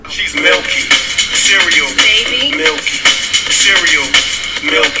She's milky, cereal, baby, milky, cereal,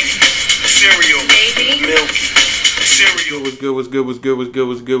 milky, cereal, baby, milky, cereal. What's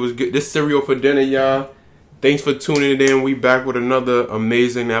good? This cereal for dinner, y'all. Thanks for tuning in. We back with another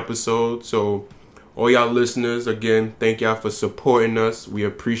amazing episode. So, all y'all listeners, again, thank y'all for supporting us. We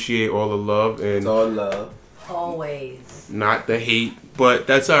appreciate all the love and it's all love, always. Not the hate, but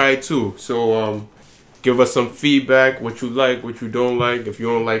that's all right too. So, give us some feedback, what you like, what you don't like. If you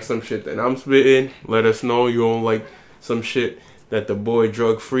don't like some shit that I'm spitting, let us know. You don't like some shit that the boy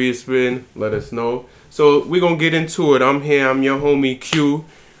Drug Free is spitting, let us know. So we gonna get into it. I'm here, I'm your homie Q.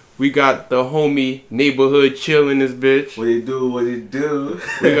 We got the homie Neighborhood Chill in this bitch. What it do?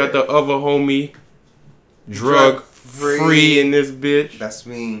 We got the other homie Drug Free in this bitch. That's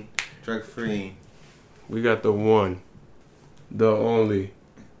me, Drug Free. We got the one, the only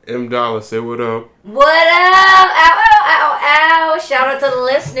M Dollar. Say what up. What up? Ow, ow, ow, ow. Shout out to the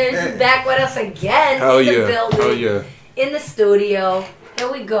listeners. You're back with us again. Hell in the yeah. building. Hell yeah. In the studio.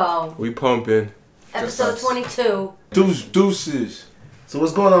 Here we go. We pumping. Episode 22. Deuces. So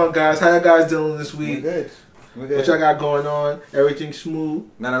what's going on, guys? How y'all guys doing this week? We're good. What y'all got going on? Everything smooth?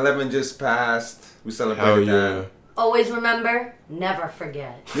 9/11 just passed. We Hell celebrated yeah. that. Always remember, never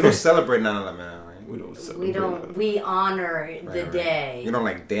forget. We don't celebrate 9/11 now, right? We don't celebrate. We don't. We honor the day. You don't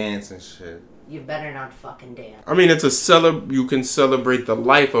like dance and shit. You better not fucking dance. I mean, it's a you can celebrate the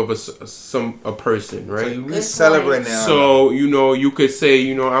life of a person, So right? we celebrate point. now. So, you could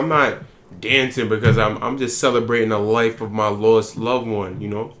say, I'm not dancing because I'm just celebrating the life of my lost loved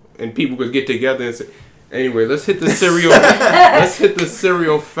one, And people could get together and say, anyway, let's hit the cereal. Let's hit the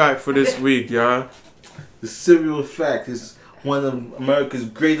cereal fact for this week, y'all. The cereal fact is one of America's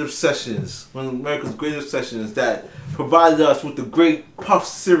great obsessions. One of America's great obsessions that provided us with the great puff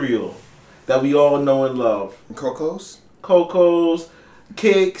cereal that we all know and love. Cocos? Cocos,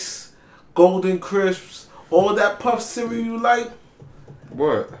 Kicks, Golden Crisps, all that puff cereal you like.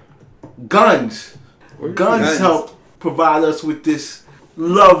 What? Guns. What Guns help provide us with this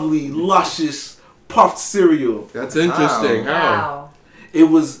lovely, luscious puffed cereal. That's interesting. How? Wow.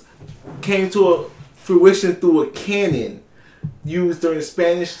 It came to a fruition through a cannon used during the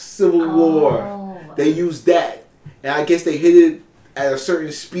Spanish Civil War. They used that, and I guess they hit it at a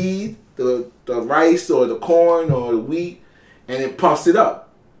certain speed, the rice or the corn or the wheat, and it puffs it up.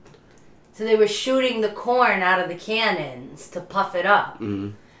 So they were shooting the corn out of the cannons to puff it up. Mm-hmm.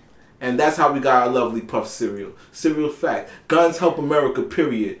 And that's how we got our lovely puff cereal. Cereal fact. Guns help America,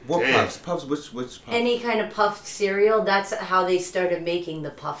 period. What Damn. puffs? Puffs? Which puffs? Any kind of puffed cereal, that's how they started making the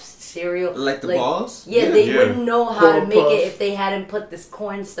puffed cereal. Like the balls? Yeah, Yeah. they Yeah. wouldn't know how to Corn make puff. it if they hadn't put this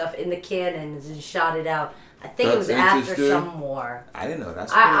corn stuff in the cannons and shot it out. I think it That's was after interesting. some war. I didn't know.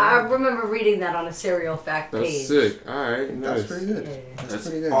 That's I pretty remember reading that on a cereal fact That's page. sick. All right, good. nice. That's pretty good. Yeah. That's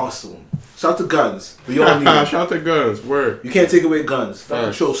pretty good. Awesome. Shout to Guns. We all need them. Shout to Guns. Word. You can't take away guns. That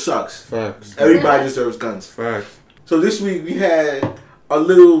Facts. control sucks. Facts. Everybody deserves guns. Facts. So this week we had a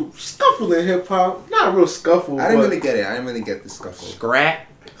little scuffle in hip hop. Not a real scuffle, I didn't but really get it. I didn't really get the scuffle. Scrap.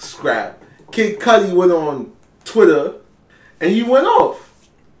 scrap. Kid Cudi went on Twitter and he went off.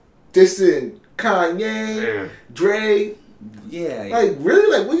 Dissing Kanye, Yeah. Dre. Yeah. Like,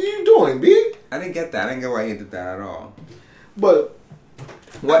 really? Like, what are you doing, B? I didn't get that. I didn't get why he did that at all. But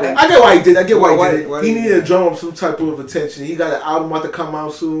What? I get why he did. I get why Why- he did. why He did he needed do to drum up some type of attention. He got an album about to come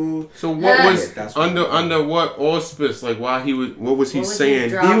out soon. So what Yeah, was that's what- under what auspice? Like why he was? What was he What was his saying?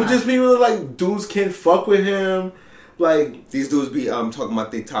 drama? He was just people like dudes can't fuck with him. Like, These dudes be talking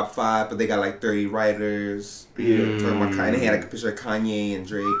about their top 5, but they got like 30 writers. yeah, Talking about Kanye. They had like a picture of Kanye and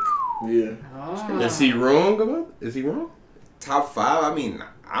Drake. yeah. Oh. Is he wrong about? Is he wrong? Top 5? I mean,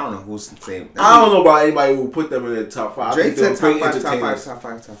 I don't know who's the same. I don't know about anybody who put them in the top 5. Drake said top 5, top entertainers. 5, top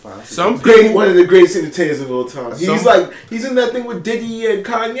 5, top 5. Some Great, one of the greatest entertainers of all time. Some- He's in that thing with Diddy and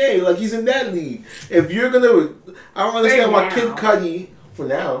Kanye. Like, he's in that league. If you're gonna, I don't understand why now. Kid Cudi, for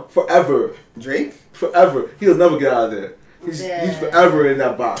now, forever, Drake? he'll never get out of there. He's Yeah. forever in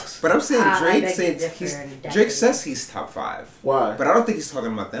that box. But I'm saying I Drake beg to saying differ he's in that Drake case. says he's top 5. Why? But I don't think he's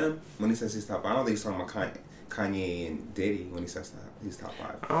talking about them when he says he's top 5. I don't think he's talking about Kanye and Diddy when he says that he's top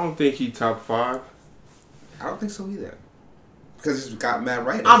 5. I don't think he top 5. I don't think so either. Because he's got mad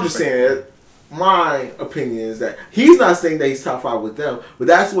writers. I'm just saying that my opinion is that he's not saying that he's top 5 with them, but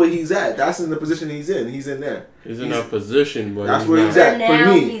that's where he's at. That's in the position he's in. He's in there. He's in that position, but That's he's where not. he's at. For now,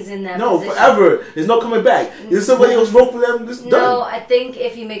 For me, he's in that no, position. forever. There's no coming back. If somebody else wrote for them, this No, done. I think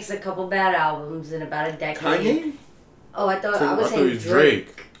if he makes a couple bad albums in about a decade. Kanye? Oh, I thought I was thought saying it was Drake.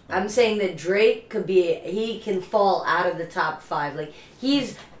 Drake. I'm saying that Drake he can fall out of the top 5. Like,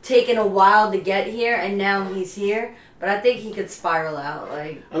 he's taken a while to get here, and now he's here. But I think he could spiral out.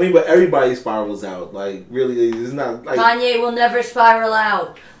 Like, I mean, but everybody spirals out. Like, really, it's not like Kanye will never spiral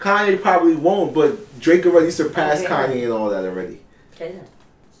out. Kanye probably won't, but Drake already surpassed Kanye and all that already. Okay.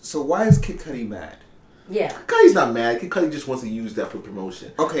 So why is Kid Cudi mad? Yeah. Kanye's not mad. Kid Cudi just wants to use that for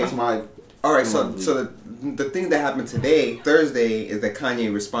promotion. Okay. That's my... All right, so the thing that happened today, Thursday, is that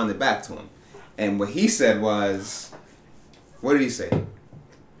Kanye responded back to him. And what he said was... What did he say?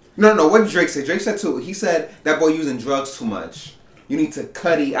 No, what did Drake say? Drake said too. He said, that boy using drugs too much. You need to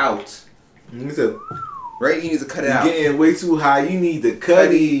Cudi out. He said, right? You need to cut it out. You're getting way too high. You need to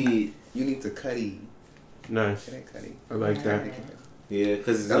Cudi. You need to Cudi. Nice. Cudi. I like that. Yeah,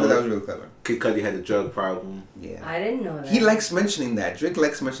 because that was really clever. Kid Cudi had a drug problem. Yeah. I didn't know that. He likes mentioning that. Drake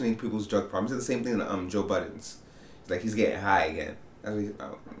likes mentioning people's drug problems. It's the same thing to Joe Budden's. Like, he's getting high again. That's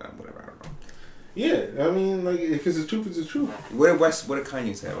what whatever, I don't know. Yeah, I mean, like, if it's the truth, it's the truth. What did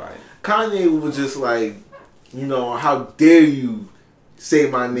Kanye say about it? Kanye was just like, you know, how dare you say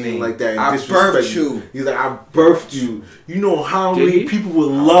my name like that and I disrespect birthed you. He's like, I birthed you. You know how Did many he? people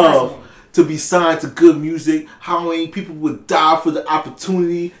would love to be signed to good music? How many people would die for the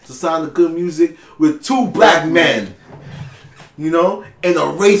opportunity to sign to good music with two black men? You know, in a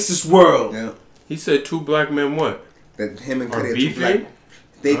racist world. Yeah. He said 2 black men what? That him and Are Cudi are two beefing? black.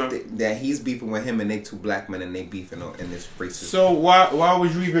 That he's beefing with him and they 2 black men and they beefing in this racist. So why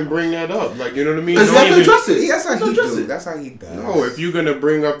would you even bring that up? Like, you know what I mean? Because you have to address it. Yeah, that's how he address does. it. That's how he does. No, if you're gonna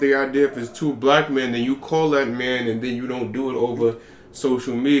bring up the idea if it's 2 black men, then you call that man and then you don't do it over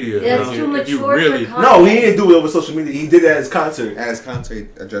social media. Yeah, that's Like, too if you mature really, for Kanye. No, he didn't do it over social media. He did it at his concert. As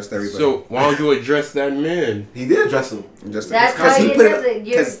Kanye addressed everybody. So why don't you address that man? He did address him. Just That's because how he you put address it.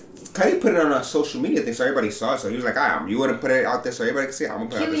 Because Kanye put it on a social media thing, so everybody saw it. So he was like, you wouldn't put it out there so everybody can see it. I'm gonna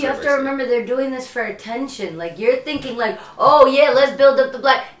put it out Q, there. you have to remember they're doing this for attention. Like, you're thinking like, oh yeah, let's build up the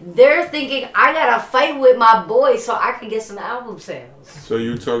black. They're thinking, I gotta fight with my boy so I can get some album sales. So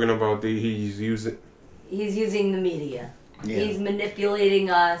you talking about he's using? He's using the media. Yeah. He's manipulating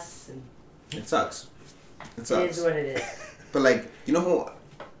us. It sucks. It It sucks. is what it is. But like, you know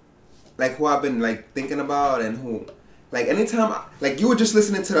who I've been like thinking about and who, like anytime, like you were just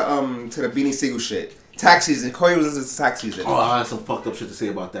listening to the Beanie Siegel shit. Tax season. Corey was listening to tax season. Oh, I had some fucked up shit to say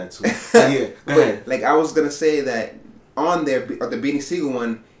about that too. Yeah, go ahead. Like I was gonna say that on there, the Beanie Siegel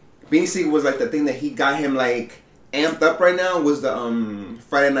one, Beanie Siegel was like the thing that he got him like amped up right now was the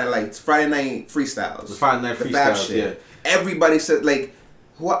Friday Night Freestyles. The Friday Night The Fab Freestyles, shit. yeah. Everybody said like.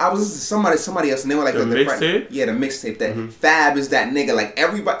 Well, I was listening to somebody else, and they were like The mixtape? Yeah, the mixtape. That Fab is that nigga. Like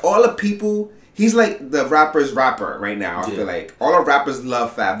everybody, all the people. He's like the rapper's rapper right now. I feel like all the rappers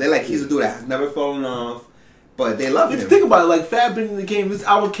love Fab. They're like he's a dude that has never fallen off, but they love If him. you think about it, like Fab been in the game. This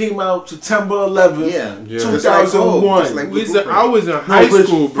album came out September 11th, Yeah. 2001. Just like I was in high his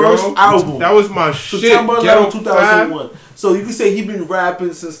school, bro. first album. That was my shit. September Ghetto 11th, 2001. So you can say he been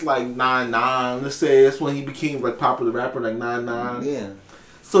rapping since like 99. Let's say that's when he became like popular rapper, like 99. Yeah.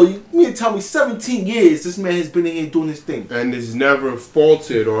 So you mean to tell me 17 years this man has been in here doing his thing? And it's never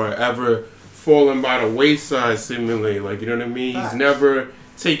faulted or ever fallen by the wayside, seemingly. Like, you know what I mean? Facts. He's never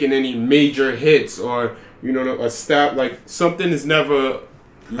taken any major hits or, you know, a stop. Like, something has never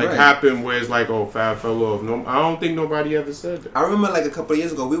happened where it's like, oh, Fab fell off. No, I don't think nobody ever said that. I remember like a couple of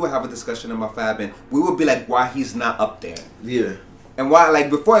years ago, we would have a discussion about Fab, and we would be like, why he's not up there. Yeah. And why, like,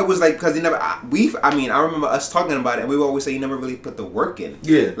 before it was like, because he never, I remember us talking about it, and we would always say he never really put the work in.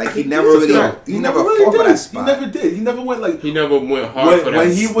 Yeah. Like, he never really, he never fought for that spot. He never did. He never went like... He never went hard for that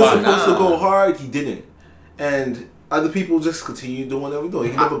When he was spot. supposed to go hard, he didn't. And other people just continue doing what they were doing.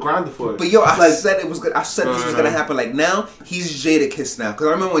 He never grinded for it. But yo, I Like- said it was good. I said this was gonna happen. Like now, he's Jadakiss now. Because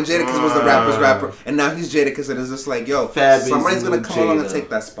I remember when Jadakiss was the rapper's rapper, and now he's Jadakiss, and it's just like, yo, Fab is somebody's the gonna new come along and Jada. take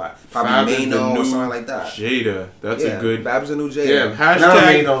that spot. Fab Probably is the Mano or new something like that. Jada. That's Yeah, a good... Fab's a new Jada. Damn, Now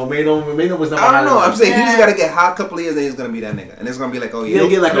hashtag... Mano was not... I don't know. I'm saying he's gotta get hot a couple of years, and he's gonna be that nigga, and it's gonna be like, oh He didn't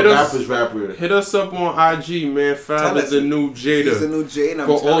yeah, get like a Hit us- rapper's rapper. Hit us up on IG, man. Fab Tell is us. the new Jada. he's the new Jada. I'm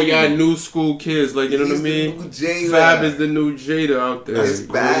For all telling y'all you. new school kids, like, you know what I He's the mean? new Jada. Fab is the new Jada out there. That's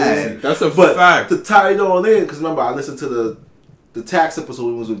bad. That's a But fact. to tie it all in, because remember, I listened to the tax episode.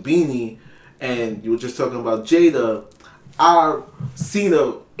 It was with Beanie, and you were just talking about Jada. I seen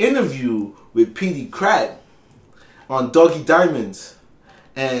a interview with P.D. Crack on Doggy Diamonds,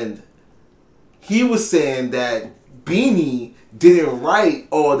 and he was saying that Beanie didn't write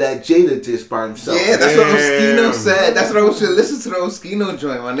all that Jada just by himself. Yeah, that's what Damn. Oskino said. That's what I should listen to the Oskino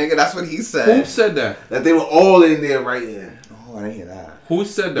joint, my nigga. That's what he Who said. said that? That they were all in there writing. Oh, I didn't hear that. Who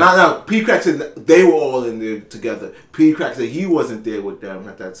said that? No, P. Crack said they were all in there together. P. Crack said he wasn't there with them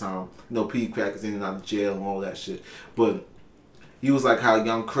at that time. You know, P. Crack is in and out of jail and all that shit. But he was like how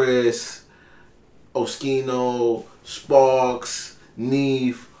Young Chris, Oskino, Sparks,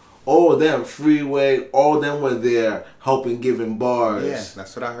 Neef, all of them, Freeway, all of them were there helping, giving bars. Yeah,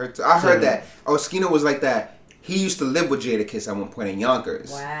 that's what I heard too. I heard that Oskino was like that. He used to live with Jadakiss at one point in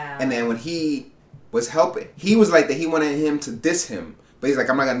Yonkers. Wow. And then when he was helping, he was like that. He wanted him to diss him, but he's like,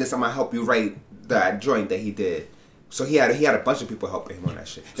 I'm not gonna diss. I'm gonna help you write that joint that he did. So he had a bunch of people helping him on that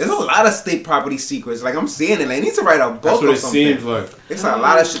shit. There's a lot of state property secrets. Like I'm seeing it. Like, he needs to write a book That's what or it something. seems like. It's a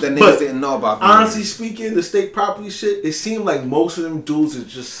lot of shit that But niggas didn't know about. Honestly speaking, the state property shit, it seemed like most of them dudes are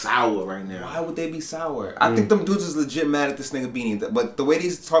just sour right now. Why would they be sour? I think them dudes is legit mad at this nigga Beanie. But the way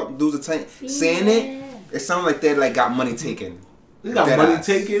these dudes are saying it sounds like they like got money taken. They got Dead money ass.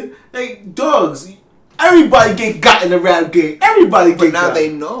 taken. Hey, dogs. Everybody get got in the rap game. Everybody get But now got.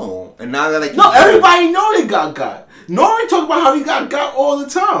 they know, and now they're like, No, everybody know they got. Nori talk about how he got all the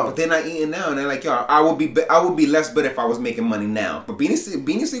time. But they're not eating now, and they're like, yo, I would be less bitter if I was making money now. But Beanie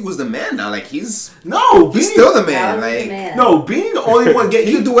Siegel was the man now. Like he's Beanie, still the man. That was the Like man. No, Beanie the only one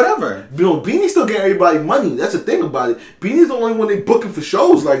he can do whatever. Beanie still getting everybody money. That's the thing about it. Beanie's the only one they booking for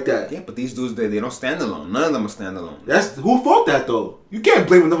shows like that. Yeah, but these dudes they don't stand alone. None of them are stand alone. That's who thought that though. You can't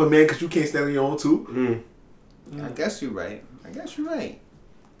blame another man because you can't stand on your own too. I guess you're right.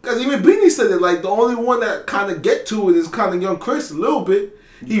 Because even Beanie said that like the only one that kind of get to it is kind of Young Chris a little bit.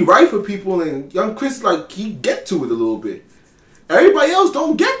 He write for people and Young Chris like he get to it a little bit. Everybody else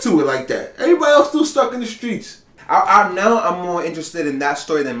don't get to it like that. Everybody else still stuck in the streets. Now I'm more interested in that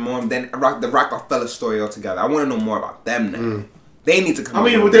story than the Rockefeller story altogether. I want to know more about them now. They need to come.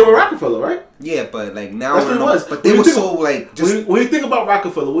 I mean, they were Rockefeller, right? Yeah, but like now That's what it was. But they were so like just when you think about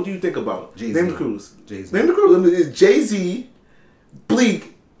Rockefeller, what do you think about? Jay-Z. Name the crews. Jay-Z. Name the crews. I mean, it's Jay-Z, Bleak,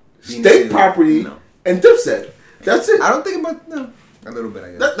 Beanie State Siegel. Property, No. and Dipset. That's it. I don't think about a little bit.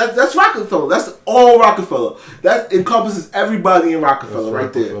 I guess. That's Rockefeller. That's all Rockefeller. That encompasses everybody in Rockefeller That's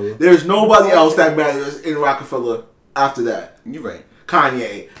right Rockefeller. there. There's nobody else that matters in Rockefeller after that. You're right.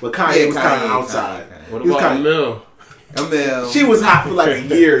 Kanye. But Kanye was kind of Kanye, outside. Kanye. What He was about kinda- Emil? Emil. She was hot for like a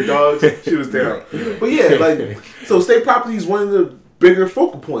year, dog. She was there. But yeah, like, so State Property is one of the bigger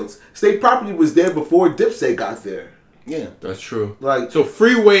focal points. State Property was there before Dipset got there. Yeah. That's true. Like, So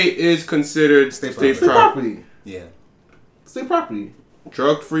Freeway is considered State state State property. Property. Yeah. State Property.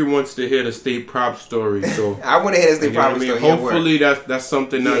 Drug Free wants to hear the state prop story, so I want to hear this you thing know what I probably mean? still. Yeah, Hopefully that's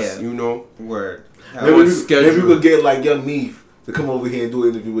something that's Yeah. Word. Maybe on we schedule. could get like Young Neef to come over here and do an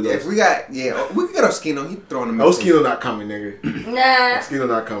interview with us. If we got we could get Oskino. He throwing them. Oskino not coming, nigga. Nah. Oskino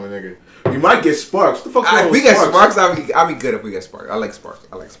not coming, nigga. We might get Sparks. What the fuck? If we get Sparks, I'll be good if we get Sparks. I like Sparks.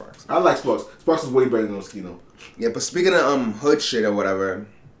 I like Sparks. Sparks is way better than Oskino. Yeah, but speaking of hood shit or whatever,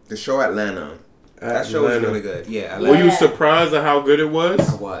 the show Atlanta. That show was Atlanta. really good. Yeah, Were you Yeah. surprised at how good it was?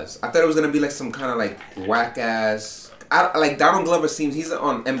 I thought it was gonna be like some kind of like whack ass. Like Donald Glover seems he's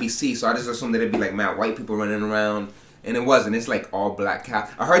on NBC, so I just assumed that it'd be like mad white people running around, and it wasn't. It's like all black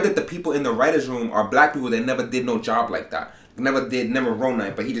cast. I heard that the people in the writers' room are black people that never did no job like that. Never wrote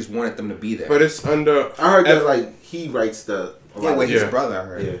night, but he just wanted them to be there. But it's under. I heard that like he writes the. yeah, with his Yeah. brother, I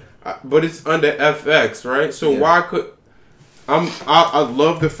heard. Yeah. But it's under FX, right? So Yeah. why could I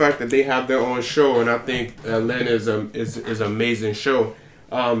love the fact that they have their own show, and I think Atlanta is an amazing show.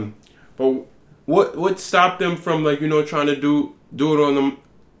 But what stopped them from like trying to do it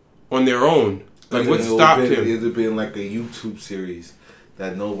on their own? Like what stopped him? It would have been like a YouTube series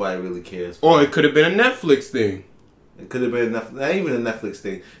that nobody really cares for. Or it could have been a Netflix thing. It could have been not even a Netflix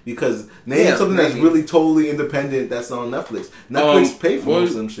thing because name something that's maybe. really totally independent that's on Netflix. Netflix pay for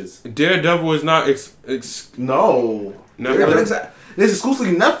most of them shits. Daredevil is not No. Netflix. It's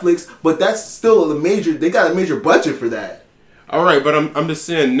exclusively Netflix, but that's still they got a major budget for that. All right, but I'm just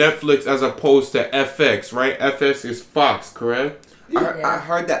saying Netflix as opposed to FX, right? FX is Fox, correct? I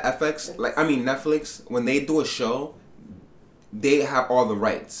heard that Netflix, when they do a show, they have all the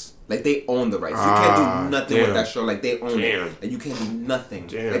rights. Like, they own the rights. You can't do nothing with that show. Like, they own it. Like, you can't do nothing.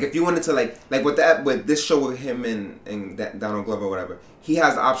 Damn. Like, if you wanted to, like with this show with him and that Donald Glover or whatever, he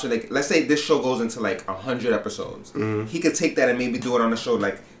has the option, like, let's say this show goes into, like, 100 episodes. Mm-hmm. He could take that and maybe do it on a show,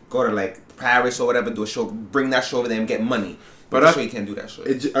 like, go to, like, Paris or whatever, do a show, bring that show over there and get money. But I'm sure you can't do that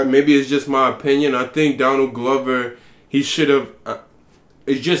shit. Maybe it's just my opinion. I think Donald Glover, he should have.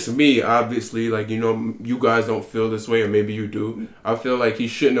 It's just me, obviously. Like you guys don't feel this way, or maybe you do. I feel like he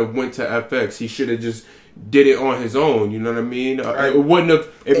shouldn't have went to FX. He should have just did it on his own. You know what I mean? It wouldn't have.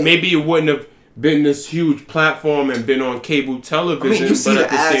 Maybe it wouldn't have been this huge platform and been on cable television, you see but the at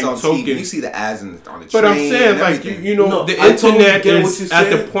the ads same on token, TV. You see the ads on the train. but I'm saying, like, you know, No, the I totally internet get what is you're at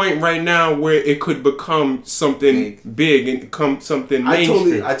the saying. point right now where it could become something big and become something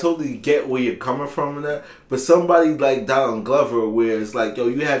mainstream. I totally get where you're coming from in that, but somebody like Donald Glover, where it's like, yo,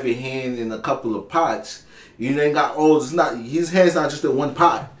 you have your hand in a couple of pots. You ain't got all. It's not his hand's not just in one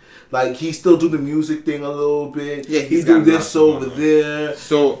pot. Like, he still do the music thing a little bit. Yeah, he he's do got this nothing over going on. there.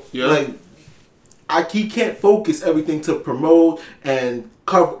 So yeah, Like, he can't focus everything to promote and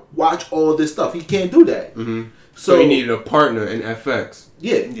watch all this stuff. He can't do that. mm-hmm. So he needed a partner in FX.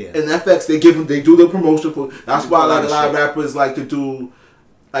 yeah, Yeah. and FX they do the promotion for. That's why a like a lot of shit. rappers like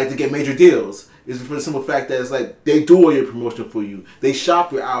to get major deals. Is for the simple fact that it's like they do all your promotion for you. They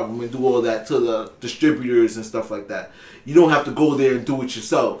shop your album and do all that to the distributors and stuff like that. You don't have to go there and do it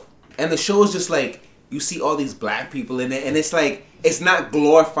yourself. And the show is just like, you see all these black people in it, and it's like, it's not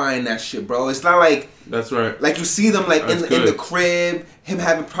glorifying that shit, bro. It's not like, That's right. like you see them like in That's the good. crib, him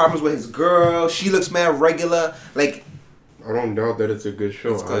having problems with his girl. She looks mad regular. Like, I don't doubt that it's a good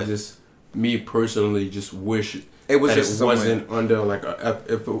show. It's good. I just, me personally, just wish it was that just it somewhere. wasn't under like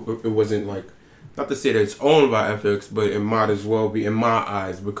if it wasn't like, not to say that it's owned by FX, but it might as well be in my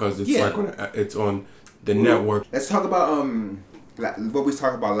eyes because it's Yeah. like it's on the network. Let's talk about what we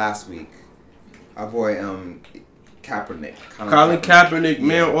talked about last week. Our boy Kaepernick. Colin Kaepernick,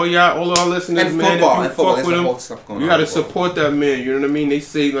 man, all our listeners, And man, football, if you and football. fuck There's with a him, whole stuff going you on gotta in football. support that man. You know what I mean? They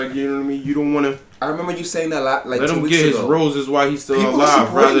say like, you know what I mean. You don't want to I remember you saying that like let 2 him weeks get his ago. roses while he's still People are alive,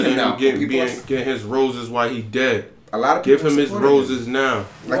 supporting rather him than now. him People are- getting his roses while he dead. A lot of people Give him his supported him. roses now. Like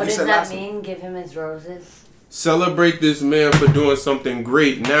what you does said that last week. mean? Give him his roses? Celebrate this man for doing something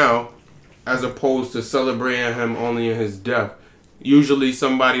great now, as opposed to celebrating him only in his death. Usually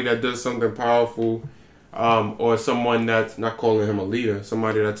somebody that does something powerful, or someone that's not calling him a leader,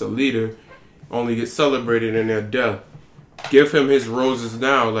 somebody that's a leader, only gets celebrated in their death. Give him his roses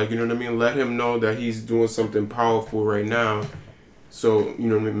now, like, you know what I mean? Let him know that he's doing something powerful right now. So, you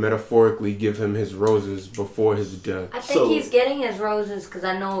know what I mean? Metaphorically, give him his roses before his death. I think he's getting his roses because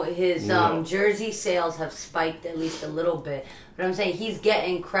I know his No. jersey sales have spiked at least a little bit. But I'm saying he's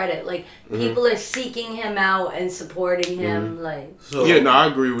getting credit. Like, people are seeking him out and supporting him. Like, So Yeah, no, I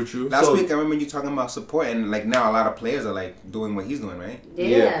agree with you. Last So- week I remember you talking about support, and like now a lot of players are like doing what he's doing, right?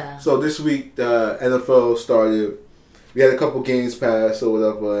 yeah. So this week the NFL started. We had a couple games pass or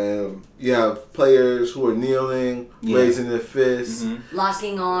whatever, and you have players who are kneeling, Yeah. raising their fists,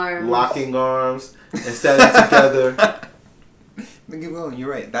 Locking arms. locking arms, and standing together. Keep going.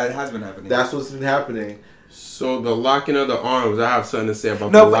 You're right. That has been happening. That's what's been happening. So the locking of the arms, I have something to say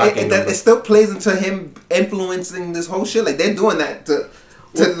about no, the but locking of it the still plays into him influencing this whole shit. Like they're doing that to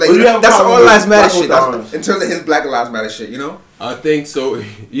like Well, you have a that's problem all with lives matter Black shit. Lives That's, in terms of his Black Lives Matter shit, you know. I think so.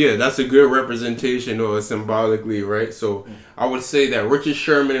 Yeah, that's a good representation or symbolically, right? So I would say that Richard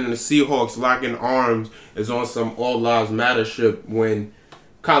Sherman and the Seahawks locking arms is on some All Lives Matter shit when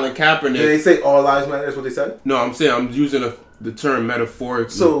Colin Kaepernick. Did they say all lives matter? That's what they said. No, I'm saying I'm using the term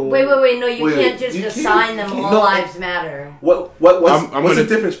metaphorically. So Wait, no, you Wait, can't just you assign can't- them you all know- lives matter. what's I'm what's the gonna-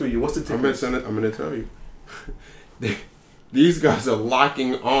 difference for you? What's the I'm difference? gonna tell you. These guys are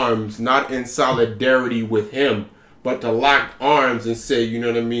locking arms, not in solidarity with him, but to lock arms and say, you know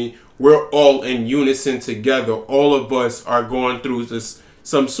what I mean? We're all in unison together. All of us are going through this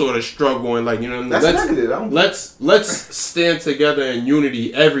some sort of struggle, and like, you know, That's negative. I don't- let's stand together in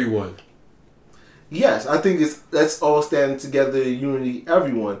unity, everyone. Yes, I think let's all stand together in unity,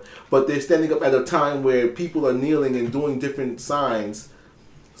 everyone. But they're standing up at a time where people are kneeling and doing different signs,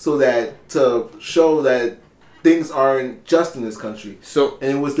 so that to show that things aren't just in this country. So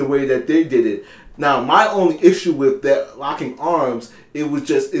And it was the way that they did it. Now, my only issue with that locking arms,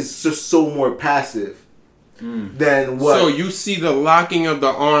 it's just so more passive than what. So you see the locking of the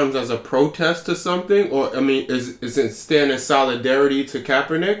arms as a protest to something, or I mean, is it stand in solidarity to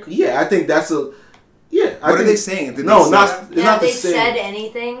Kaepernick? Yeah, I think that's a. Yeah, What are they saying? Did No, they say not. that? It's Have not the they same. said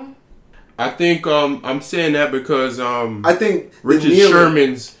anything? I think I'm saying that because I think the Richard kneeling-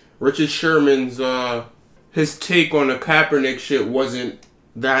 Sherman's his take on the Kaepernick shit wasn't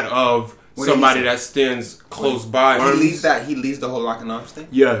that of What did he somebody say? that stands close by. He leaves that. He leaves the whole locking arms thing.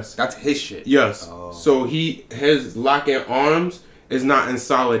 Yes. That's his shit. Yes. Oh. So his locking arms is not in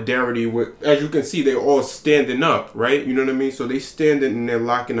solidarity with, as you can see, they're all standing up, right? You know what I mean? So they standing and they're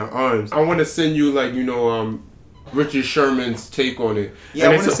locking their arms. I want to send you, like, you know, Richard Sherman's take on it. Yeah, I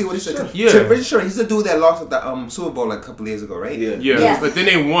want to see what he said. Yeah, Richard Sherman, he's the dude that lost at the Super Bowl like a couple years ago, right? Yeah. But then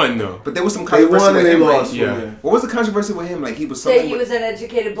they won though. But there was some controversy with him. Lost. Yeah. What was the controversy with him? Like he was Say something. he was an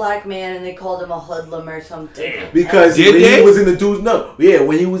educated black man, and they called him a hoodlum or something. Because when he was in the dude's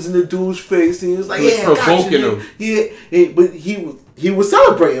when he was in the dude's face, and he was like, provoking him. But he was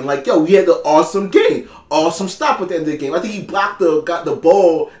celebrating like, yo, we had the awesome game, awesome stop at the end of the game. I think he got the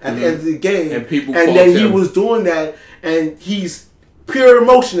ball at the end of the game, and then he was doing that, and he's pure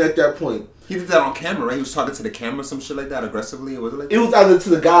emotion at that point. He did that on camera, right? He was talking to the camera, some shit like that, aggressively. Or was it like that? It was either to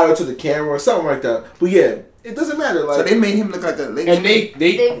the guy or to the camera or something like that. But yeah, it doesn't matter. Like, so they made him look like a lady. And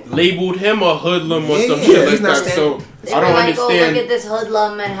they labeled him a hoodlum or some Yeah, shit like he's not that. So They I were don't like, understand. oh, look at this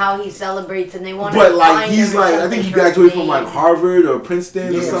hoodlum and how he celebrates, and they want to. but like he's like, I think he graduated from like Harvard or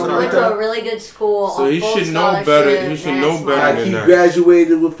Princeton or something He like went to that. a really good school. So on he full should know better. He scholarship, should know mad better smart. Like he that.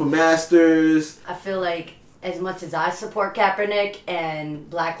 graduated with a master's. I feel like as much as I support Kaepernick and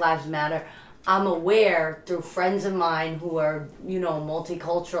Black Lives Matter, I'm aware through friends of mine who are,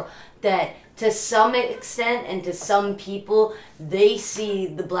 multicultural, that to some extent and to some people, they see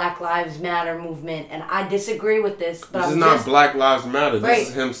the Black Lives Matter movement, and I disagree with this. But This is not Black Lives Matter. This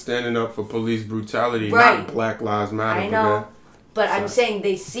is him standing up for police brutality, not Black Lives Matter. I know, but I'm saying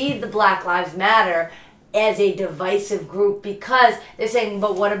they see the Black Lives Matter as a divisive group because they're saying,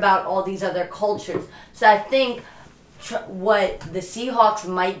 but what about all these other cultures? So I think what the Seahawks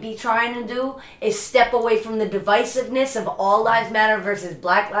might be trying to do is step away from the divisiveness of all lives matter versus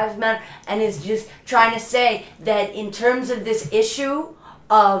Black Lives Matter, and is just trying to say that in terms of this issue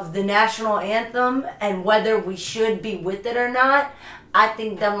of the national anthem and whether we should be with it or not, I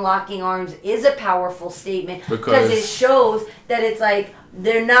think them locking arms is a powerful statement because it shows that it's like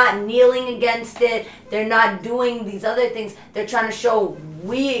they're not kneeling against it, they're not doing these other things, they're trying to show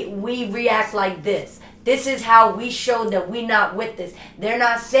we react like this. This is how we show that we're not with this. They're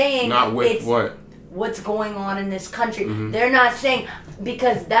not saying not with it's what? What's going on in this country. Mm-hmm. They're not saying,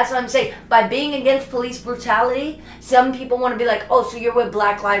 because that's what I'm saying. By being against police brutality, some people want to be like, oh, so you're with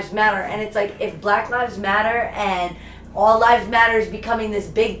Black Lives Matter. And it's like, if Black Lives Matter and all lives matter is becoming this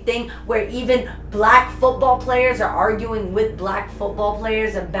big thing where even black football players are arguing with black football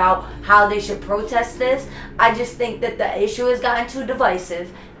players about how they should protest this, I just think that the issue has gotten too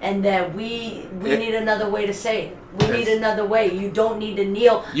divisive and that we need another way to say it. We need another way. You don't need to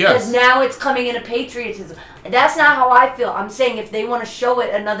kneel because now it's coming into patriotism. That's not how I feel. I'm saying if they want to show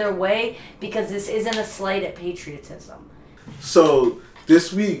it another way, because this isn't a slight at patriotism. So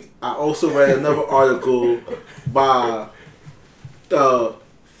this week, I also read another article by the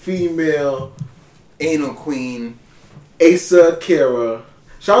female anal queen Asa Akira.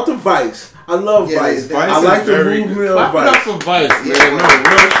 Shout out to Vice. I love Vice. I like the movement of Vice. Clap it up for Vice, man. No,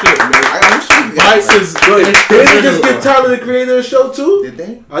 real shit, man. Vice is good. Did they just get Tyler the Creator a show too? Did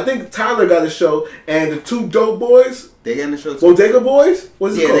they? I think Tyler got a show, and the two dope boys. They got a show too. Bodega Boys?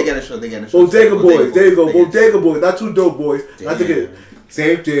 What's it called? They got a show. They got a show. Bodega Boys. There you go. Bodega Boys. Not two dope boys. I think it.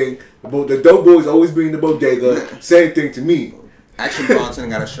 Same thing. The dope boys always bring the bodega. Same thing to me. Action Bronson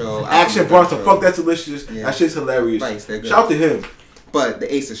got a show. Action Bronson. Fuck, that's delicious. Yeah. That shit's hilarious. Vice, shout out to him. But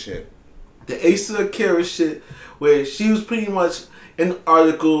the Asa shit. The Asa Akira shit, where she was pretty much in the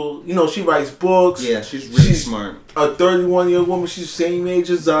article, she writes books. Yeah, she's really smart. A 31-year-old woman. She's the same age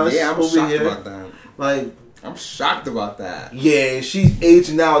as us. Yeah, I'm shocked about that. I'm shocked about that. Yeah, she's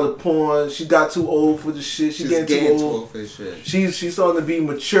aging out of porn. She got too old for the shit. She's getting too old for the shit. She's starting to be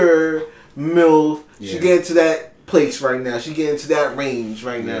mature, MILF. Yeah. She getting to that place right now. She getting to that range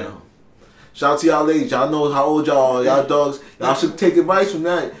right now. Shout out to y'all ladies. Y'all know how old y'all are. Y'all dogs. Y'all should take advice from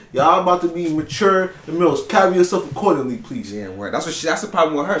that. Y'all about to be mature and MILFs. Carry yourself accordingly, please. Yeah, word. That's the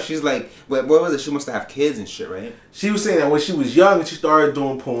problem with her. She's like, what was it? She wants to have kids and shit, right? She was saying that when she was young and she started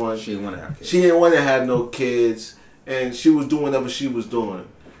doing porn, she didn't want to have kids. She didn't want to have no kids, and she was doing whatever she was doing.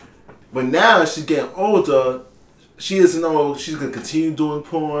 But now she's getting older. She doesn't know if she's gonna continue doing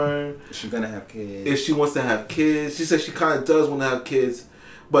porn. She's gonna have kids. If she wants to have kids, she said she kind of does want to have kids.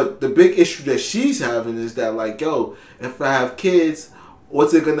 But the big issue that she's having is that, like, yo, if I have kids,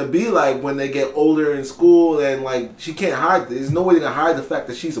 what's it gonna be like when they get older in school? And like, she can't hide. There's no way to hide the fact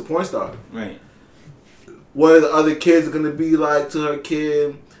that she's a porn star. Right. What are the other kids gonna be like to her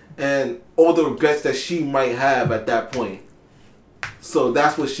kid, and all the regrets that she might have at that point. So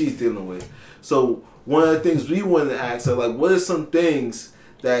that's what she's dealing with. So one of the things we wanted to ask her, like, what are some things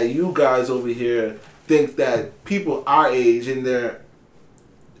that you guys over here think that people our age in their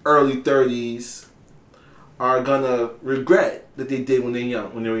early 30s are gonna regret that they did when they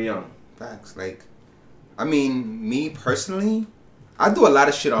were young? Facts. Like, I mean, me personally, I do a lot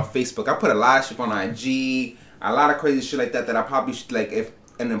of shit on Facebook. I put a lot of shit on IG. a lot of crazy shit like that I probably should, like, if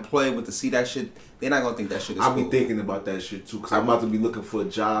an employee were to see that shit, they're not gonna think that shit is I'll cool. be thinking about that shit too, because I'm about to be looking for a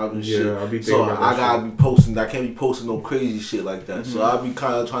job and shit. I'll be thinking so about that I gotta shit. be posting. I can't be posting no crazy shit like that. So I'll be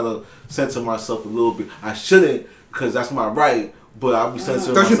kind of trying to censor myself a little bit. I shouldn't, because that's my right. But I'll be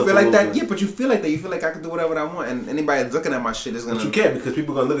censoring myself. Don't you feel like that? Bit. Yeah, but you feel like that. You feel like I can do whatever I want, and anybody that's looking at my shit is gonna. But you can't, because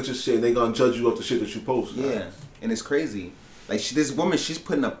people are gonna look at your shit and they gonna judge you off the shit that you post. Yeah, right? and it's crazy. Like this woman, she's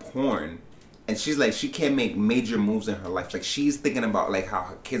putting up porn, and she's like, she can't make major moves in her life. Like she's thinking about like how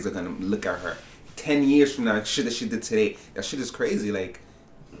her kids are gonna look at her 10 years from now. Shit that she did today, that shit is crazy. Like,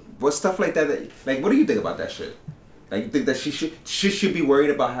 what stuff like that? Like, what do you think about that shit? Like, you think that she should be worried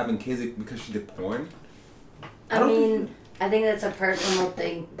about having kids because she did porn? I mean, I think that's a personal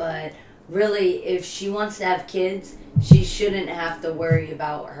thing, but really, if she wants to have kids, she shouldn't have to worry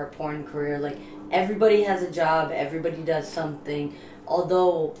about her porn career. Like, everybody has a job, everybody does something.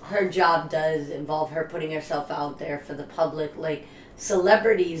 Although her job does involve her putting herself out there for the public, like,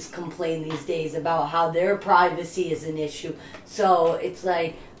 celebrities complain these days about how their privacy is an issue. So it's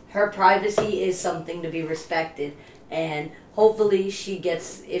like, her privacy is something to be respected. And hopefully she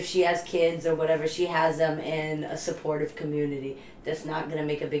gets, if she has kids or whatever, she has them in a supportive community that's not going to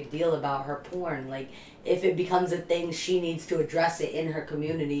make a big deal about her porn. Like, if it becomes a thing, she needs to address it in her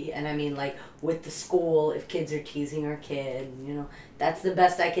community. And I mean, like, with the school, if kids are teasing her kid, you know, that's the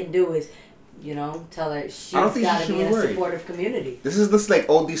best I can do is, you know, tell her she's got to be in a supportive community. This is this like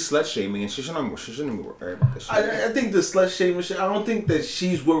all these slut shaming, and she shouldn't be worried about this shit. I think the slut shaming shit, I don't think that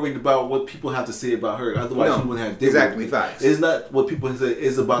she's worried about what people have to say about her. Otherwise, she wouldn't have exactly facts. It's not what people say.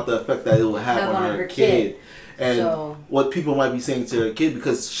 It's about the effect that it will have on her kid. And what people might be saying to her kid,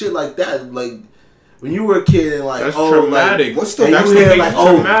 because shit like that, like when you were a kid and like, that's oh, traumatic. Like, what's the you hear like,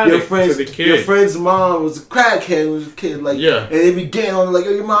 oh, your friend's mom was a crackhead, was a kid, like, yeah, and they be getting on like, oh,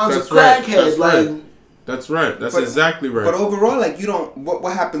 your mom's a crackhead, like. That's right. That's exactly right. But overall, like, you don't.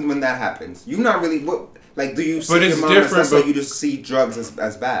 What happens when that happens? You're not really. What, like, do you see but your it's mom different, as, like, you just see drugs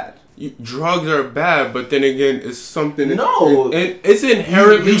as bad? Drugs are bad, but then again, it's something. No, it's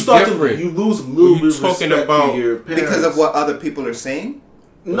inherently different. You lose a little bit of talking respect about for your parents. Because of what other people are saying.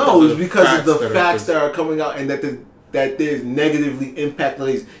 No, it's because of the facts that are coming out, and that there's negatively impacting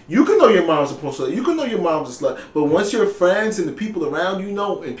ladies. You can know your mom's a slut. You can know your mom's a slut. But once your friends and the people around you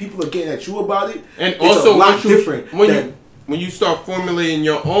know, and people are getting at you about it, and it's also a lot different. When you start formulating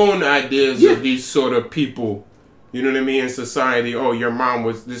your own ideas of these sort of people, you know what I mean, in society. Oh, your mom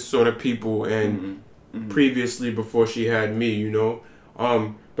was this sort of people, and previously before she had me, you know.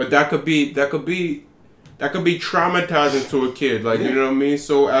 But that could be traumatizing to a kid, like, you know what I mean?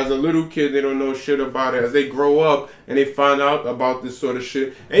 So as a little kid, they don't know shit about it. As they grow up and they find out about this sort of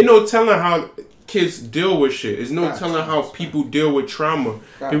shit, ain't no telling how kids deal with shit. There's no telling how people deal with trauma.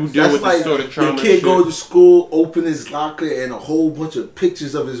 People deal with this sort of trauma. Your kid goes to school, open his locker, and a whole bunch of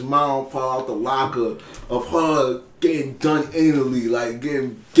pictures of his mom fall out the locker of her getting done anally, like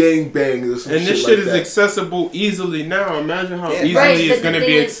getting gangbanged or some shit. And this shit is accessible easily now. Imagine how easily it's going to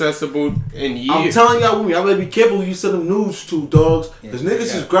be accessible in years. I'm telling y'all, women, y'all better be careful who you send them news to, dogs. Because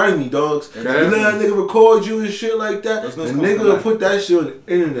niggas is grimy, dogs. You let that nigga record you and shit like that, and nigga will put that shit on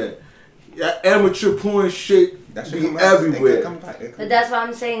the internet. Amateur porn shit be everywhere. But that's why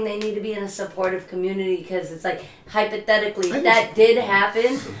I'm saying they need to be in a supportive community, because it's like, hypothetically, if that did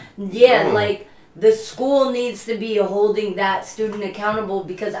happen, like, the school needs to be holding that student accountable,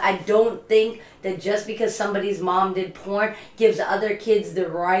 because I don't think that just because somebody's mom did porn gives other kids the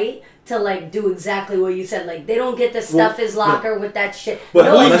right to, like, do exactly what you said. Like, they don't get to stuff his locker with that shit. But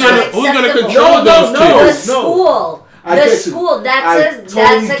who's gonna control those kids? The school. That's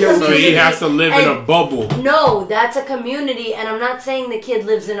a community. So he has to live in a bubble. No, that's a community, and I'm not saying the kid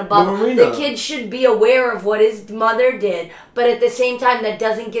lives in a bubble. The kid should be aware of what his mother did, but at the same time, that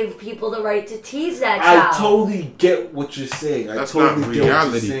doesn't give people the right to tease that child. I totally get what you're saying. That's not reality. Get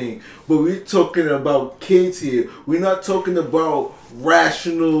what you're saying. But we're talking about kids here. We're not talking about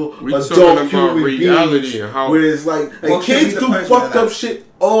rational adult human beings. Where it's like kids do fucked up shit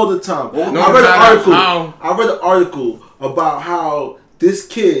all the time. I read an article about how this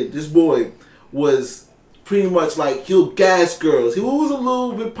boy was pretty much like, he'll gas girls. He was a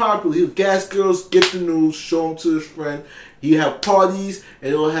little bit popular. He'll gas girls, get the news, show them to his friend. He'll have parties,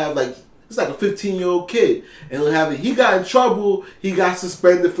 and he'll have like, it's like a 15-year-old kid, and he'll have it. He got in trouble. He got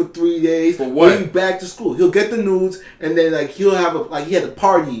suspended for 3 days. For what? He back to school. He'll get the news, and then like he'll have he had a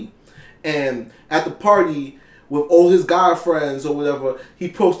party, and at the party, with all his guy friends or whatever, he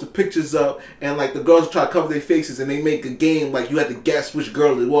posted pictures up, and like the girls try to cover their faces, and they make a game like you had to guess which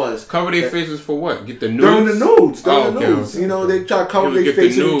girl it was. Cover their faces for what? Get the nudes? During the nudes. Okay. You know, they try to cover their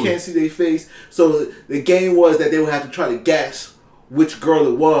face and you can't see their face. So the game was that they would have to try to guess which girl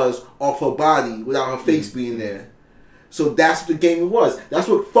it was off her body without her face being there. So that's what the game was. That's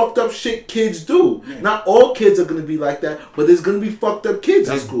what fucked up shit kids do. Yeah. Not all kids are gonna be like that, but there's gonna be fucked up kids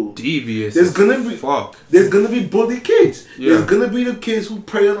in school. Devious. There's gonna be There's gonna be bully kids. Yeah. There's gonna be the kids who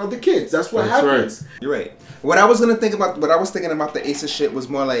prey on other kids. That's what happens. Right. You're right. What I was thinking about the Ace of shit was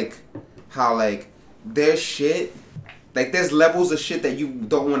more like how like there's shit, like there's levels of shit that you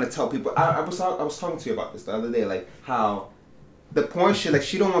don't want to tell people. I was talking to you about this the other day, like how the porn shit, like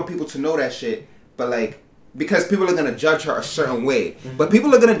she don't want people to know that shit, but like. Because people are gonna judge her a certain way, but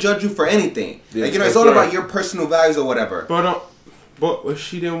people are gonna judge you for anything. Yeah, like it's all about your personal values or whatever. But if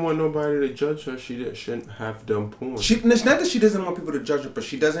she didn't want nobody to judge her, shouldn't have done porn. It's not that she doesn't want people to judge her, but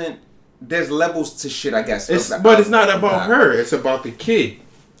she doesn't. There's levels to shit, I guess. It's not about her. It's about the kid.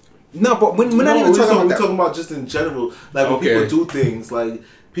 No, but we're not even talking about that. We're talking about just in general. Like when people do things, like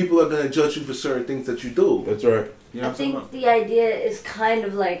people are gonna judge you for certain things that you do. That's right. You know I think the idea is kind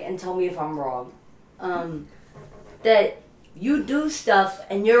of like, and tell me if I'm wrong. That you do stuff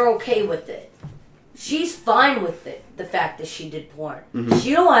and you're okay with it. She's fine with it, the fact that she did porn. Mm-hmm.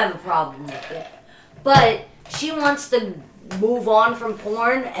 She don't have a problem with it. But she wants to move on from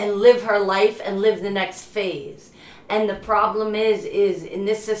porn and live her life and live the next phase. And the problem is in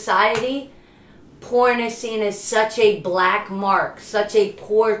this society, porn is seen as such a black mark, such a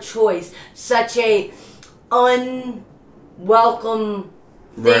poor choice, such a unwelcome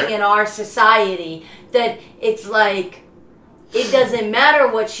thing in our society that it's like it doesn't matter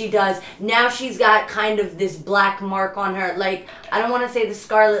what she does. Now she's got kind of this black mark on her. Like, I don't want to say the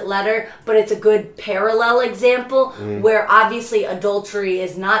Scarlet Letter, but it's a good parallel example where obviously adultery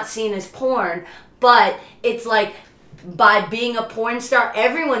is not seen as porn, but it's like by being a porn star,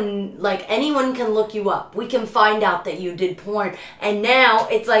 everyone, like anyone can look you up. We can find out that you did porn. And now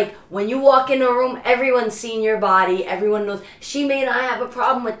it's like when you walk in a room, everyone's seen your body. Everyone knows. She may not have a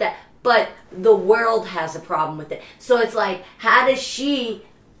problem with that, but the world has a problem with it. So it's like, how does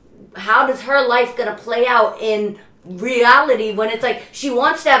her life gonna play out in reality when it's like she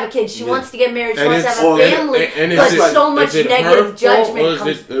wants to have a kid, she wants to get married, she wants to have a family, but so much negative judgment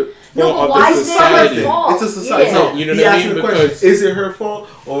comes. No, but why is it her fault? It's a society. Yeah. No, you know what I mean? Because is it her fault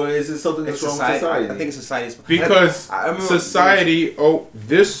or is it something that's wrong with society? I think it's society's fault. Because society,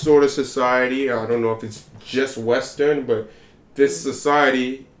 this sort of society, I don't know if it's just Western, but this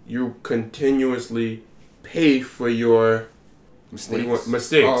society, you continuously pay for your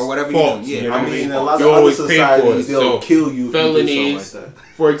mistakes or whatever faults, you do. Yeah, I mean, a lot of other societies, they'll kill you felonies, for like that.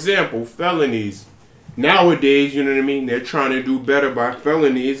 For example, felonies. Nowadays, you know what I mean, they're trying to do better by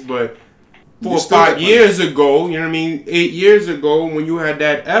felonies, but 4 or 5 years ago, you know what I mean, 8 years ago, when you had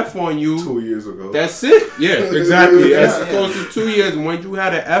that F on you. 2 years ago. That's it. Yeah, exactly. As close as 2 years. When you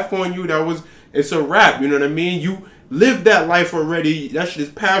had an F on you, it's a wrap. You know what I mean? You lived that life already. That shit is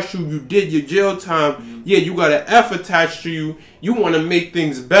past you. You did your jail time. Mm-hmm. Yeah, you got an F attached to you. You want to make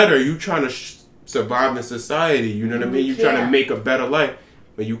things better. You trying to survive in society. You know what I mean? You trying to make a better life.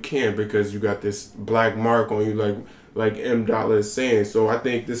 But you can't because you got this black mark on you like M. Dollar is saying. So I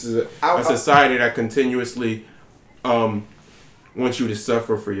think this is a society that continuously wants you to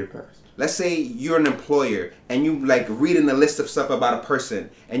suffer for your past. Let's say you're an employer and you like reading a list of stuff about a person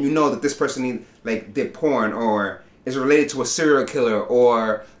and you know that this person did porn or is related to a serial killer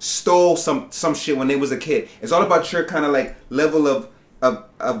or stole some shit when they was a kid. It's all about your kind of like level of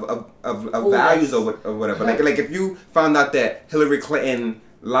values or whatever. Like if you found out that Hillary Clinton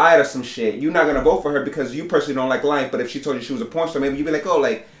lied or some shit, you're not gonna vote for her because you personally don't like lying. But if she told you she was a porn star, maybe you'd be like, oh,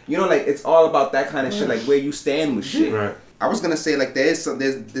 like you know, like it's all about that kind of shit, like where you stand with shit. Right. I was gonna say like there's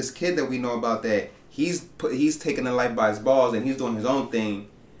this kid that we know about that he's taking the life by his balls and he's doing his own thing.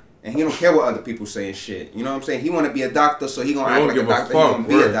 And he don't care what other people say and shit. You know what I'm saying? He want to be a doctor, so he gonna act like a doctor. He gonna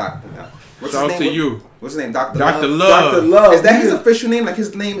be a doctor now. What's his name? What's his name? Dr. Love. Dr. Love. Is that his official name? Like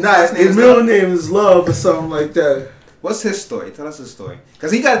his name? His middle name is Love or something like that. What's his story? Tell us his story.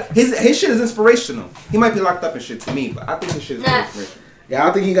 Because he got his shit is inspirational. He might be locked up and shit to me, but I think his shit is inspirational. Yeah, I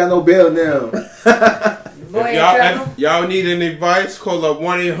don't think he got no bail now. If y'all need any advice, call up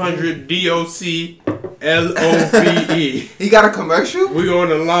 1-800-DOC-LOVE. He got a commercial? We on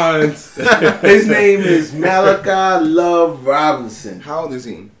the lines. His name is Malachi Love Robinson. How old is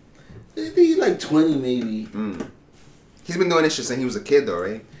he? He's like 20 maybe. He's been doing this shit since he was a kid though,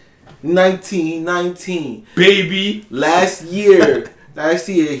 right? 19. Baby. Last year, last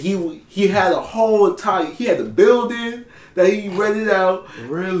year he had a whole entire, he had a building that he rented out.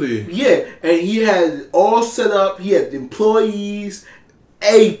 Really? Yeah, and he had it all set up. He had employees,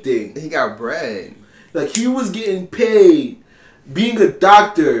 everything. He got bread. Like, he was getting paid, being a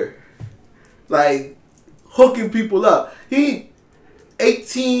doctor, like, hooking people up. He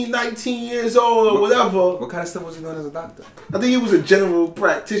 18, 19 years old or whatever. What kind of stuff was he doing as a doctor? I think he was a general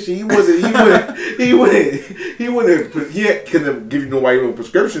practitioner. He couldn't give you no white room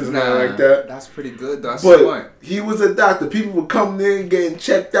prescriptions and nothing like that. That's pretty good, though. That's But smart. he was a doctor. People were coming in, getting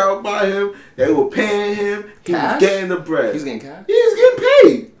checked out by him. They were paying him. He Cash? was getting the bread. He's getting cash? He was getting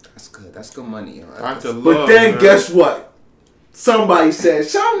paid. That's good. That's good money. Yo. Dr. But Love, then man. guess what? Somebody said,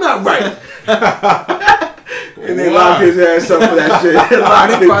 something not right. And they locked his ass up for that shit.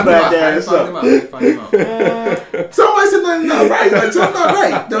 Locked his black ass up. Somebody said nothing not right. Like, something not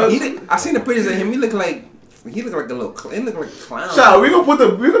right. Dog. I seen the pictures of him. He looked like a little. He looked like a clown. Shout, we gonna put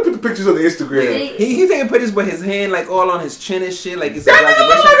the pictures on the Instagram. He taking pictures with his hand like all on his chin and shit. Like it's That nigga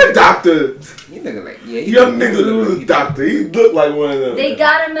look like a doctor. He looking like Young nigga who was a doctor. He looked like one of them. They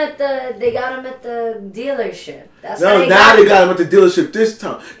got him at the dealership. That's No, how they now they got him at the dealership this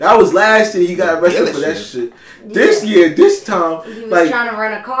time. That was last year. He got arrested for that shit. This year, this time, He was like, trying to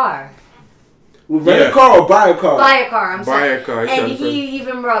rent a car. rent a car or buy a car. Buy a car. I'm sorry. Buy a car. And he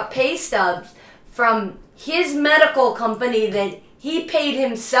even brought pay stubs from his medical company that he paid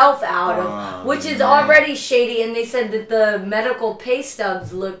himself out of, which is already shady. And they said that the medical pay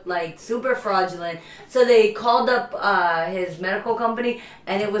stubs looked like super fraudulent. So they called up his medical company,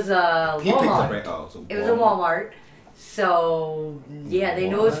 and it was a He picked up Walmart. so It was a Walmart. So yeah, they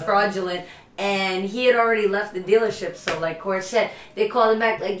knew it was fraudulent. And he had already left the dealership, so like Cor said, they called him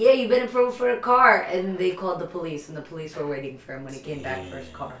back like, yeah, you've been approved for a car. And they called the police, and the police were waiting for him when he came back for his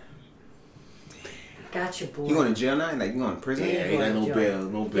car. Gotcha, boy. You going to jail now? Like, you going to prison? Yeah, he got no bail,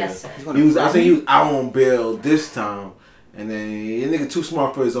 no bail. Yes, sir. I think he was out on bail this time, and then the nigga too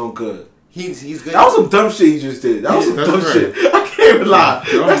smart for his own good. He's good. That was some dumb shit he just did. That was some that's dumb right. shit. I can't even lie.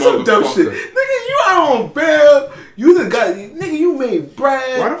 Dumb That's some dumb shit. motherfucker. Nigga, you out on bail. You done got, nigga, you made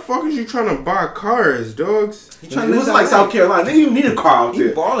bread. Why the fuck is you trying to buy cars, dogs? He It trying to was live like that South life. Carolina. Nigga, you need a car out He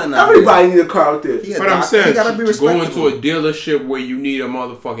there. balling out Everybody need a car out there. He a But I'm doc- saying, he gotta be go respectable. into a dealership where you need a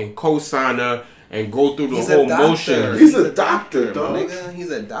motherfucking cosigner and go through the He's whole a doctor. motion. He's a doctor, dog. Nigga, he's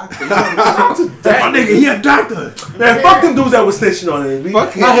a doctor. My nigga, he a doctor. Man, fuck them dudes that was snitching on him.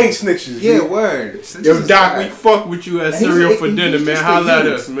 Fuck him. I hate snitches. Yeah, B. word. Yo, Doc, we fuck with you at And he's Cereal a- for he's Dinner, man. just a Holla at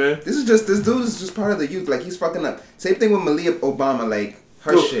youth. us, man. This dude is just part of the youth. Like, he's fucking up. Same thing with Malia Obama, like,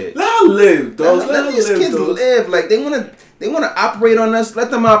 her Yo, shit. Let her live, dog. Let these kids dog. live. Like, they wanna operate on us. Let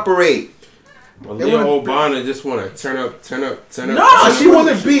them operate. Malia Obama just want to turn up. Nah, she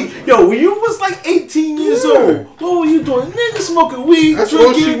wasn't be. Yo, when you was like 18 years old, what were you doing? Nigga smoking weed, That's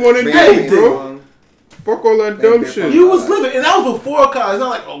all drinking. she wanna do, everything. bro. Fuck all that dumb shit. You was living, and that was before college. Not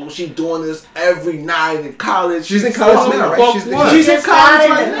like, oh, she doing this every night in college. She's in college now, right? Fuck She's what? She's in Just college got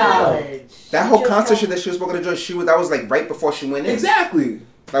right into now. college. That whole Just concert got- shit that she was supposed to do, that was like right before she went in. Exactly.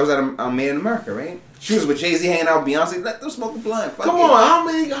 That was at Made in America, right? She was with Jay-Z hanging out with Beyonce. Let them smoke the blunt. Fuck Come it.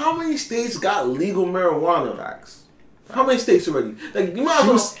 on, how many states got legal marijuana? Facts. How many states already? Like, you might as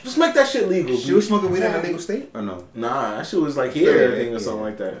well just make that shit legal. She was smoking weed in a legal state or no? Nah, that shit was like here, Yeah, everything or yeah. something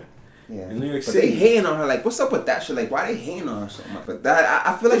like that. Yeah. In New York But City. they hating on her. Like, what's up with that shit? Like, why they hating on her so much? But that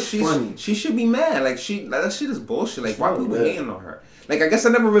I feel like It's funny. she should be mad. Like, that shit is bullshit. Like, why Oh, people yeah. hating on her? Like, I guess I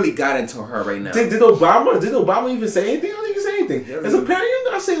never really got into her right now. Did Obama even say anything? I don't think he said anything. Yeah, As a parent,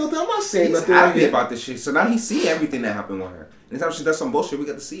 you're not saying nothing. I'm not saying He's nothing. happy like about this shit. So now he see everything that happened with her. Anytime she does some bullshit, we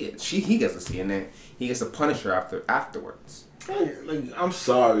get to see it. He gets to see it, and then he gets to punish her afterwards. Like, I'm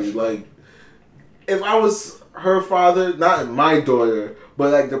sorry. Like, if I was her father, not my daughter,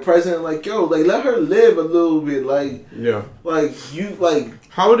 but like the president, like, yo, like, let her live a little bit. Like, Yeah.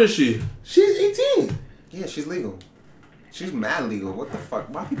 how old is she? She's 18. Yeah, she's legal. She's mad legal. What the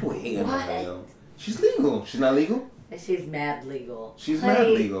fuck? Why people hating on What? her, yo? She's legal. She's not legal? She's mad legal. She's Like, mad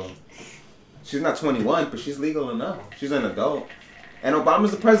legal. She's not 21, but she's legal enough. She's an adult. And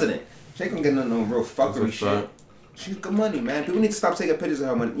Obama's the president. She ain't gonna get no real fuckery That's a shit. fact. She's good money, man. People need to stop taking pictures of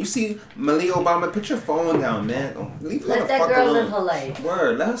her. When you see Malia Obama, put your phone down, man. Don't leave her Let the that fuck girl alone. live her life.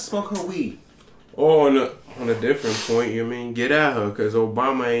 Word, let her smoke her weed. Or on a different point, you mean get at her, cause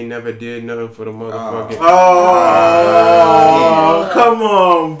Obama ain't never did nothing for the motherfucking. Oh, Yeah. come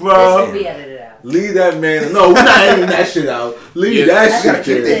on, This will bro. be edited out. Leave that man. No, we're not editing that shit out. Leave that We gotta shit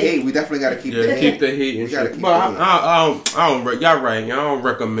keep the there. hate. We definitely gotta keep the hate. keep the heat and gotta shit. keep But the heat. I don't. Y'all right. I don't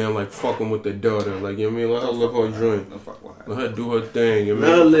recommend like fucking with the daughter. Like you know what I mean, let her live her dream. No fuck with her. Let her do her thing. You know Let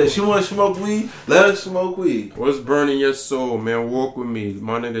her what I mean? live. She want to smoke weed? Let her smoke weed. What's burning your soul, man? Walk with me,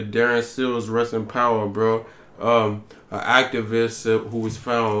 my nigga. Darren Seals, rest in power, bro. An activist who was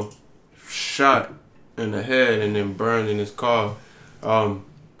found shot in the head and then burned in his car.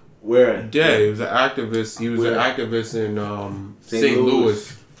 Where? Yeah, he was an activist. He was Where? an activist in St.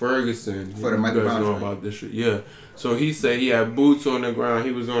 Louis, Ferguson. For the You Michael guys Brown know joint. about this shit. Yeah. So he said he had boots on the ground.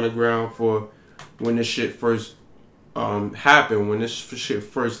 He was on the ground for when this shit first happened. When this shit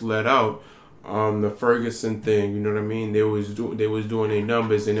first let out, the Ferguson thing. You know what I mean? They was doing their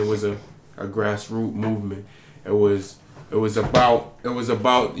numbers, and it was a grassroots movement. It was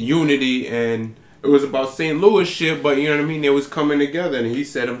about unity, and it was about St. Louis shit, but you know what I mean? They was coming together, and he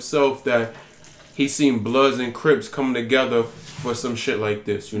said himself that he seen Bloods and Crips coming together for some shit like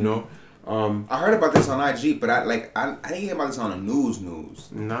this, you know? I heard about this on IG, but I didn't hear about this on the news.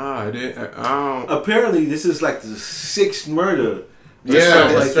 Nah, I don't. Apparently, this is like the sixth murder.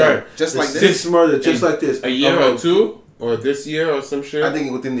 That's right. Just like this. Sixth murder, just like this. A year or two? Or this year or some shit? I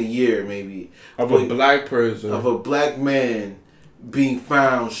think within the year, maybe. Of a black person. Of a black man being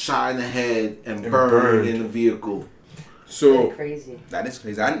found shot in the head and burned in a vehicle. So crazy. That is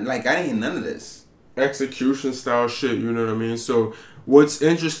crazy. I didn't hear none of this. Execution style shit, you know what I mean? So what's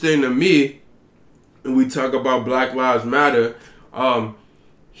interesting to me, when we talk about Black Lives Matter,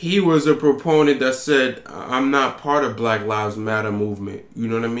 he was a proponent that said, I'm not part of Black Lives Matter movement. You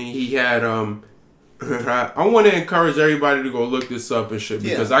know what I mean? He had I want to encourage everybody to go look this up and shit,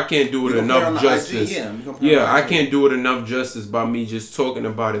 because I can't do it enough justice. I can't do it enough justice by me just talking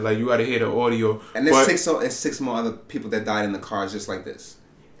about it. Like, you got to hear the audio. And there's six more other people that died in the cars just like this.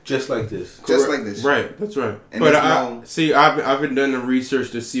 Just like this. Just like this. Right, that's right. And but I've been done the research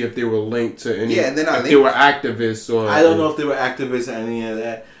to see if they were linked to any. Yeah, and they're not linked. They were activists or. I don't know if they were activists or any of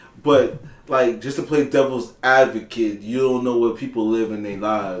that, but like, just to play devil's advocate, you don't know where people live in their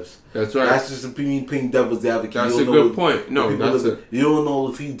lives. That's right. That's just me playing devil's advocate. That's a good point. No, that's it. You don't know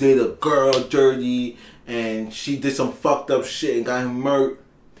if he dated a girl dirty and she did some fucked up shit and got him murdered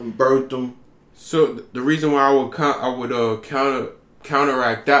and burnt him. So the reason why I would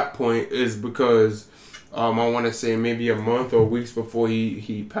counteract that point is because I want to say maybe a month or weeks before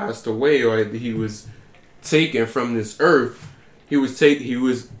he passed away, or he was taken from this earth. He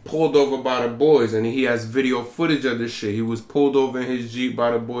was pulled over by the boys, and he has video footage of this shit. He was pulled over in his Jeep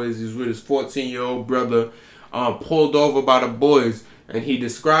by the boys. He was with his 14-year-old brother, pulled over by the boys, and he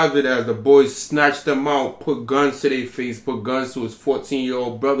described it as the boys snatched him out, put guns to their face, put guns to his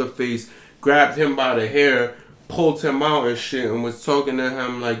 14-year-old brother's face, grabbed him by the hair, pulled him out and shit, and was talking to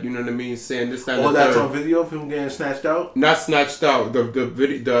him like, you know what I mean, saying this, that, and the that's third. on video of him getting snatched out? Not snatched out.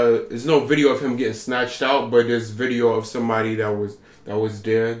 There's no video of him getting snatched out, but there's video of somebody that was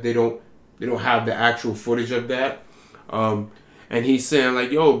there. They don't have the actual footage of that. And he's saying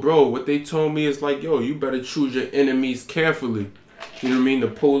like, yo, bro, what they told me is like, yo, you better choose your enemies carefully. You know what I mean? The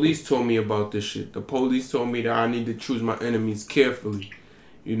police told me about this shit. The police told me that I need to choose my enemies carefully.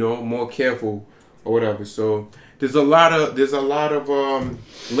 You know, more careful or whatever. So there's a lot of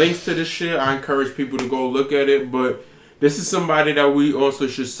links to this shit. I encourage people to go look at it, but this is somebody that we also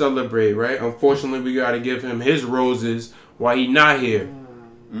should celebrate, right? Unfortunately, we got to give him his roses while he not here.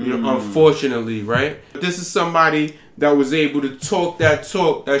 You know, unfortunately, right? This is somebody that was able to talk that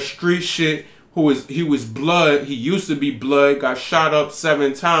street shit. He was blood. He used to be blood. Got shot up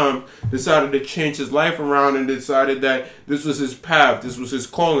 7 times. Decided to change his life around and decided that this was his path. This was his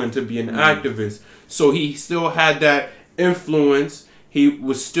calling to be an activist. So he still had that influence. He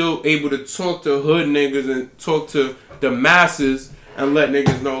was still able to talk to hood niggas and talk to the masses and let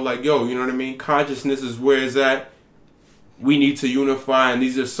niggas know like, yo, you know what I mean? Consciousness is where it's at. We need to unify, and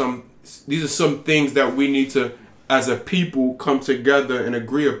these are some things that we need to, as a people, come together and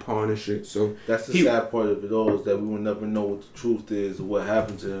agree upon and shit. So that's the sad part of it all, is that we will never know what the truth is or what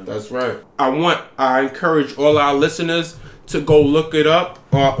happened to him. That's right. I encourage all our listeners to go look it up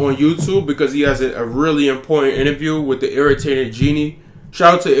on YouTube, because he has a really important interview with the Irritated Genie.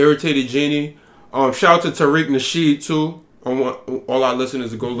 Shout out to Irritated Genie. Shout out to Tariq Nasheed too. I want all our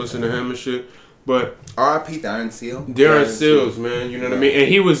listeners to go listen to him and shit. But R.I.P. Darren Seals. Darren Seals, man, you know what I mean? And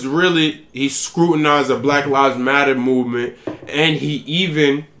he scrutinized the Black Lives Matter movement, and he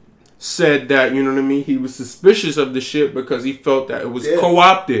even said that, you know what I mean, he was suspicious of the shit because he felt that it was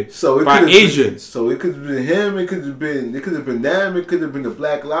co-opted by agents. So it could have been him, it could have been them, it could have been the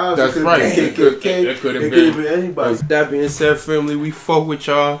Black Lives. That's right. It could have been anybody. That being said, family, we fuck with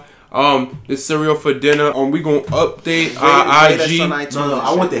y'all. This cereal for dinner. We gonna update our Rate us IG. on iTunes No, I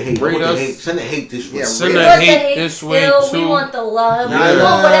and want the shit. hate. I Rate want the us. hate. Send the hate this way. Yeah, Send We the want the hate hate this way still. too. We want the love. Nah, we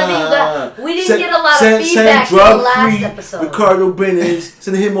want whatever you got. We didn't get a lot of feedback from the last drug-free episode. Ricardo Bennett.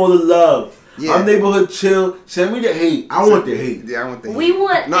 Send him all the love. Yeah. I'm neighborhood chill. Send me the hate. I want the hate. Yeah, I want the hate. We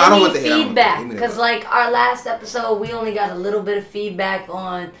want No, I don't any want the hate. I don't want the feedback hate. Give me the because, love. like our last episode, we only got a little bit of feedback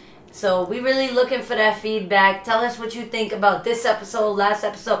on. So we really looking for that feedback. Tell us what you think about this episode, last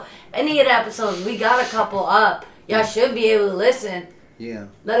episode, any of the episodes. We got a couple up. Y'all should be able to listen. Yeah.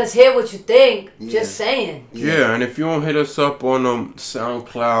 Let us hear what you think. Yeah. Just saying. Yeah, and if you don't hit us up on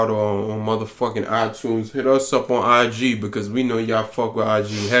SoundCloud or on motherfucking iTunes, hit us up on IG because we know y'all fuck with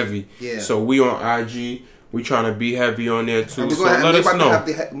IG heavy. Yeah. So we on IG. We trying to be heavy on there too. And So let us know.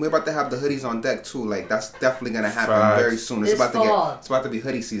 We're about to have the hoodies on deck too. Like that's definitely gonna happen Facts. very soon. This fall. It's about to be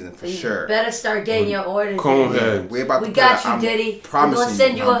hoodie season for So you sure. better start getting your orders. Conehead. in. Yeah. We're about We to got put you, I'm Diddy. We're promising gonna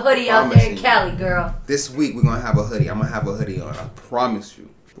send you a I'm hoodie out there in promising Cali, girl. This week we're gonna have a hoodie. I'm gonna have a hoodie on. I promise you.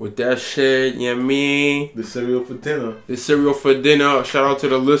 With that shit, you know what I mean? The cereal for dinner. The cereal for dinner. Shout out to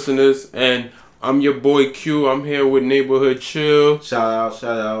the listeners. And I'm your boy Q. I'm here with Neighborhood Chill. Shout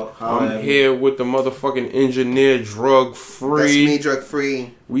out. I'm here with the motherfucking engineer, drug That's free. me, drug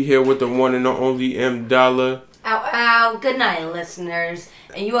free. We here with the one and the only M Dollar. Ow, ow. Good night, listeners.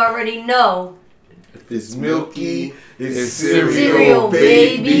 And you already know. If it's milky, it's It's cereal, Cereal,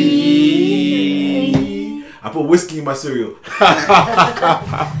 baby. baby. I put whiskey in my cereal.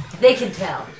 They can tell.